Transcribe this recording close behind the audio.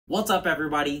What's up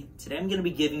everybody? Today I'm going to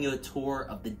be giving you a tour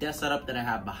of the desk setup that I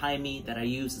have behind me that I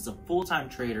use as a full-time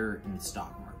trader in the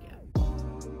stock market.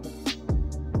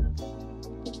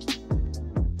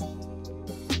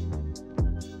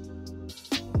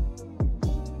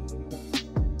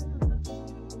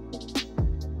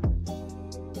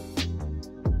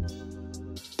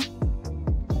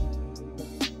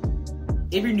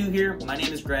 If you're new here, my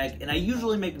name is Greg, and I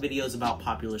usually make videos about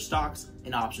popular stocks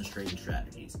and options trading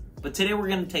strategies. But today we're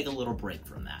going to take a little break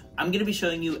from that. I'm going to be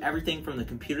showing you everything from the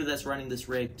computer that's running this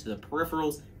rig to the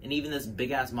peripherals and even this big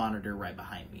ass monitor right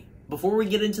behind me. Before we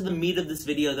get into the meat of this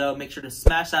video though, make sure to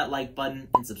smash that like button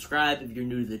and subscribe if you're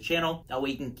new to the channel. That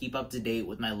way you can keep up to date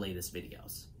with my latest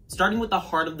videos. Starting with the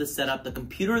heart of the setup, the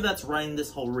computer that's running this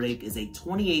whole rig is a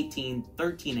 2018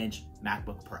 13-inch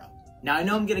MacBook Pro. Now, I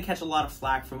know I'm going to catch a lot of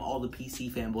flack from all the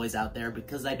PC fanboys out there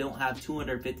because I don't have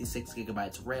 256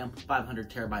 gigabytes of RAM, 500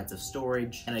 terabytes of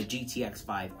storage, and a GTX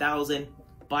 5000,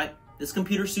 but this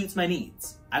computer suits my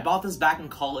needs. I bought this back in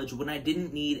college when I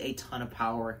didn't need a ton of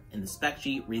power, and the spec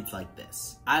sheet reads like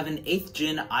this. I have an 8th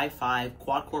gen i5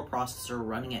 quad-core processor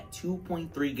running at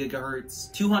 2.3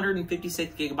 gigahertz,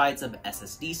 256 gigabytes of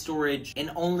SSD storage,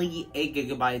 and only 8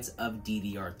 gigabytes of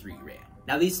DDR3 RAM.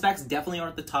 Now these specs definitely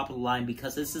aren't the top of the line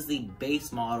because this is the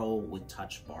base model with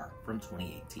touch bar from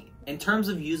 2018. In terms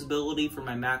of usability for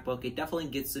my MacBook, it definitely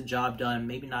gets the job done,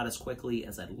 maybe not as quickly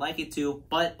as I'd like it to,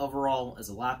 but overall as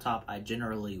a laptop, I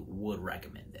generally would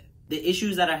recommend it. The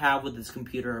issues that I have with this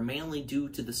computer are mainly due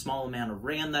to the small amount of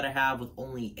RAM that I have with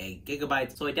only 8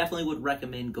 gigabytes, so I definitely would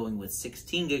recommend going with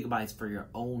 16 gigabytes for your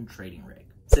own trading rig.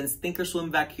 Since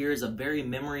Thinkorswim back here is a very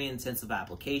memory-intensive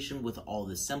application with all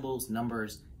the symbols,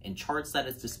 numbers, and charts that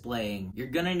it's displaying, you're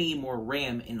gonna need more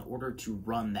RAM in order to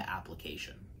run the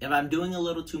application. If I'm doing a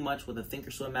little too much with a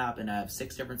Thinkorswim app and I have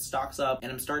 6 different stocks up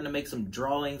and I'm starting to make some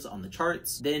drawings on the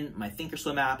charts, then my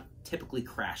Thinkorswim app typically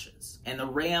crashes. And the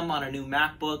RAM on a new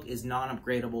MacBook is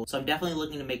non-upgradable, so I'm definitely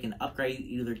looking to make an upgrade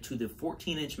either to the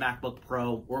 14-inch MacBook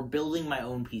Pro or building my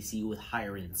own PC with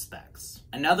higher-end specs.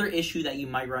 Another issue that you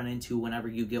might run into whenever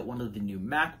you get one of the new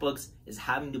MacBooks is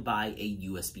having to buy a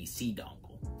USB-C dongle.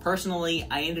 Personally,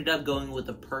 I ended up going with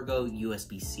the PURGO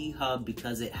USB-C hub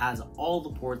because it has all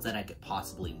the ports that I could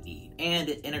possibly need, and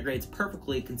it integrates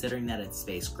perfectly considering that it's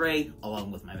space gray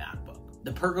along with my MacBook.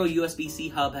 The PURGO USB-C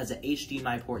hub has an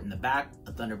HDMI port in the back,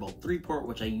 a Thunderbolt 3 port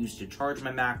which I use to charge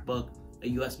my MacBook, a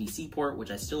USB-C port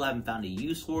which I still haven't found a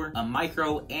use for, a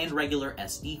micro and regular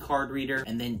SD card reader,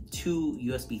 and then 2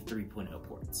 USB 3.0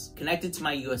 ports. Connected to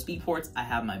my USB ports, I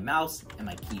have my mouse and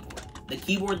my keyboard. The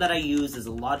keyboard that I use is a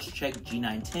Logitech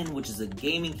G910, which is a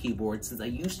gaming keyboard since I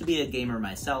used to be a gamer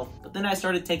myself, but then I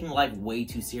started taking life way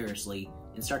too seriously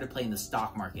and started playing the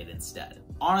stock market instead.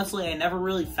 Honestly, I never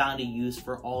really found a use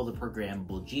for all the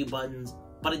programmable G buttons,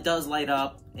 but it does light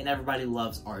up and everybody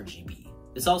loves RGB.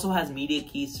 This also has media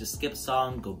keys to skip a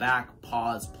song, go back,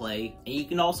 pause, play, and you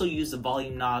can also use the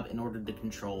volume knob in order to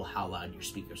control how loud your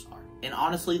speakers are. And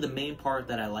honestly, the main part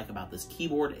that I like about this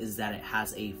keyboard is that it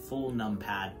has a full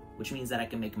numpad, which means that I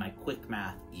can make my quick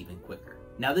math even quicker.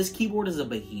 Now this keyboard is a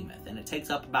behemoth and it takes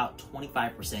up about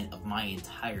 25% of my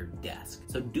entire desk,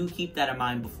 so do keep that in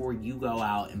mind before you go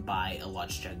out and buy a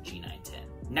Logitech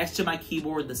G910. Next to my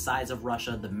keyboard, the size of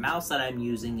Russia, the mouse that I'm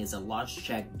using is a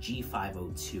Logitech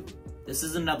G502. This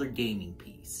is another gaming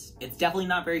piece. It's definitely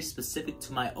not very specific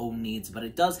to my own needs, but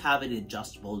it does have an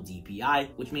adjustable DPI,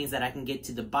 which means that I can get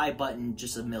to the buy button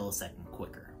just a millisecond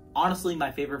quicker. Honestly, my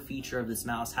favorite feature of this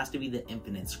mouse has to be the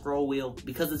infinite scroll wheel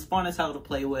because it's fun as hell to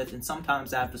play with, and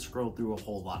sometimes I have to scroll through a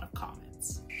whole lot of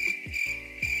comments.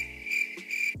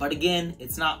 But again,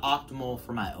 it's not optimal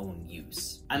for my own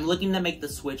use. I'm looking to make the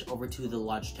switch over to the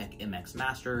Logitech MX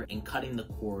Master and cutting the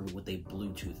cord with a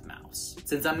Bluetooth mouse.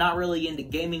 Since I'm not really into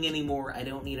gaming anymore, I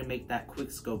don't need to make that quick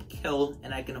scope kill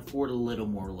and I can afford a little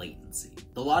more latency.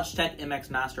 The Logitech MX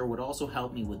Master would also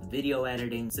help me with video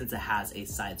editing since it has a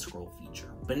side scroll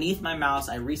feature. Beneath my mouse,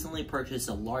 I recently purchased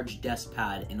a large desk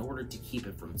pad in order to keep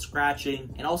it from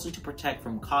scratching and also to protect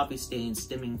from coffee stains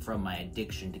stemming from my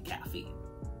addiction to caffeine.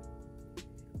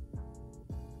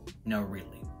 No,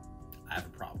 really, I have a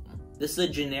problem. This is a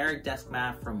generic desk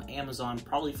mat from Amazon,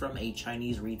 probably from a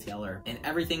Chinese retailer, and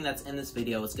everything that's in this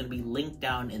video is going to be linked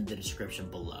down in the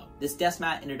description below. This desk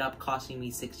mat ended up costing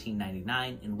me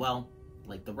 $16.99, and well,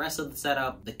 like the rest of the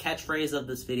setup, the catchphrase of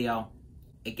this video,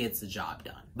 it gets the job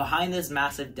done. Behind this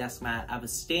massive desk mat, I have a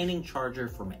standing charger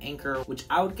from Anker, which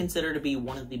I would consider to be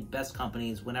one of the best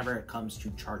companies whenever it comes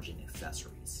to charging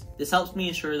accessories. This helps me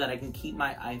ensure that I can keep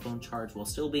my iPhone charged while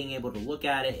still being able to look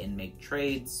at it and make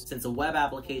trades, since the web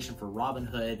application for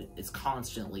Robinhood is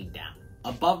constantly down.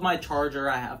 Above my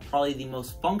charger, I have probably the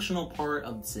most functional part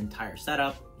of this entire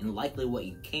setup, and likely what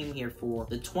you came here for,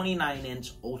 the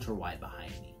 29-inch ultrawide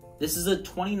behind me. This is a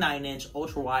 29-inch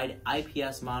ultra-wide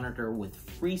IPS monitor with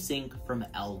FreeSync from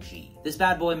LG. This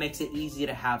bad boy makes it easy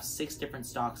to have 6 different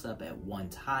stocks up at one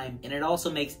time, and it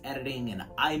also makes editing in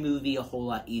iMovie a whole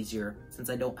lot easier since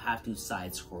I don't have to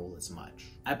side scroll as much.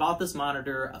 I bought this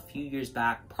monitor a few years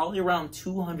back, probably around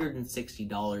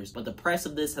 $260, but the price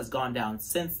of this has gone down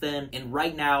since then, and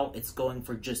right now it's going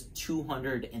for just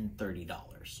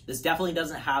 $230. This definitely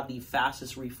doesn't have the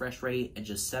fastest refresh rate at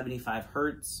just 75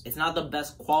 Hertz. It's not the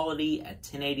best quality at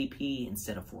 1080p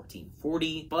instead of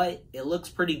 1440, but it looks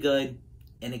pretty good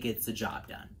and it gets the job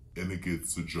done.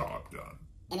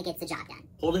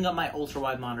 Holding up my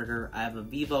ultra-wide monitor, I have a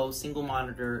Vivo single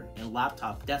monitor and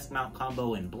laptop desk mount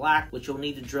combo in black, which you'll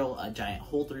need to drill a giant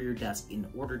hole through your desk in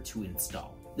order to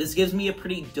install. This gives me a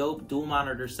pretty dope dual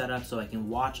monitor setup so I can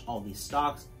watch all these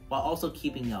stocks while also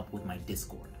keeping up with my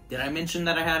Discord. Did I mention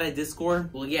that I had a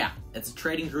Discord? Well, yeah, it's a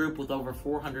trading group with over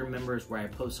 400 members where I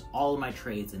post all of my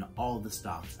trades and all of the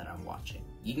stocks that I'm watching.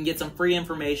 You can get some free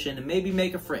information and maybe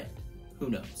make a friend. Who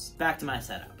knows? Back to my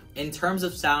setup. In terms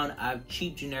of sound, I have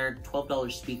cheap generic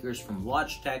 $12 speakers from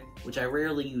Logitech, which I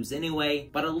rarely use anyway,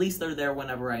 but at least they're there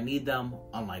whenever I need them,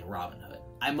 unlike Robinhood.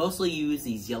 I mostly use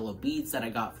these yellow Beats that I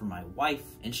got from my wife,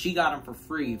 and she got them for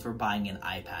free for buying an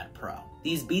iPad Pro.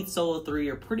 These Beats Solo 3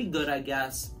 are pretty good, I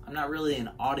guess. I'm not really an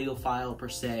audiophile per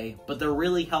se, but they're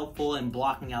really helpful in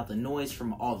blocking out the noise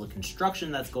from all the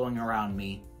construction that's going around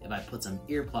me if I put some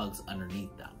earplugs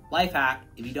underneath them. Life hack,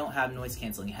 if you don't have noise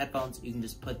canceling headphones, you can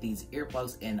just put these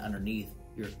earplugs in underneath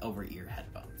your over-ear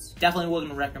headphones. Definitely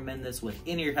wouldn't recommend this with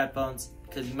in-ear headphones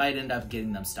because you might end up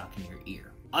getting them stuck in your ear.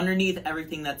 Underneath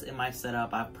everything that's in my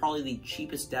setup, I have probably the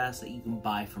cheapest desk that you can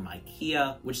buy from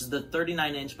IKEA, which is the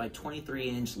 39-inch by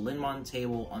 23-inch Linmon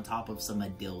table on top of some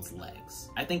Adil's legs.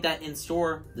 I think that in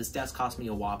store, this desk cost me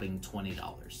a whopping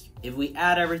 $20. If we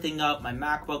add everything up, my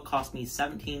MacBook cost me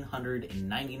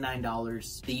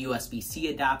 $1,799. The USB-C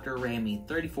adapter ran me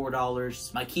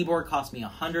 $34. My keyboard cost me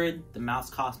 $100. The mouse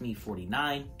cost me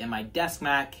 $49. And my desk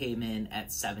mat came in at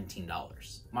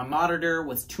 $17. My monitor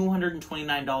was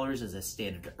 $229 as I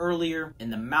stated earlier,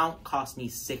 and the mount cost me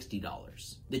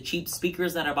 $60. The cheap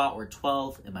speakers that I bought were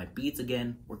 $12, and my Beats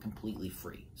again were completely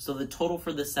free. So the total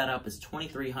for this setup is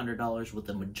 $2,300, with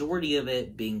the majority of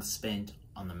it being spent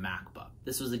on the MacBook.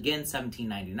 This was again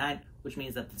 $1,799, which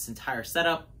means that this entire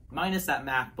setup, minus that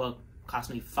MacBook, cost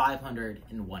me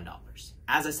 $501.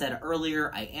 As I said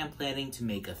earlier, I am planning to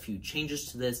make a few changes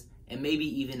to this, and maybe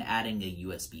even adding a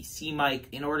USB-C mic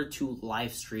in order to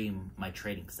live stream my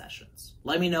trading sessions.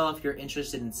 Let me know if you're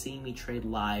interested in seeing me trade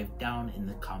live down in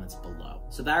the comments below.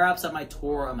 So that wraps up my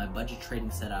tour on my budget trading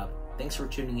setup. Thanks for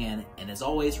tuning in, and as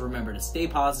always, remember to stay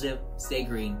positive, stay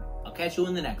green. I'll catch you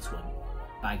in the next one.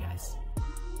 Bye, guys.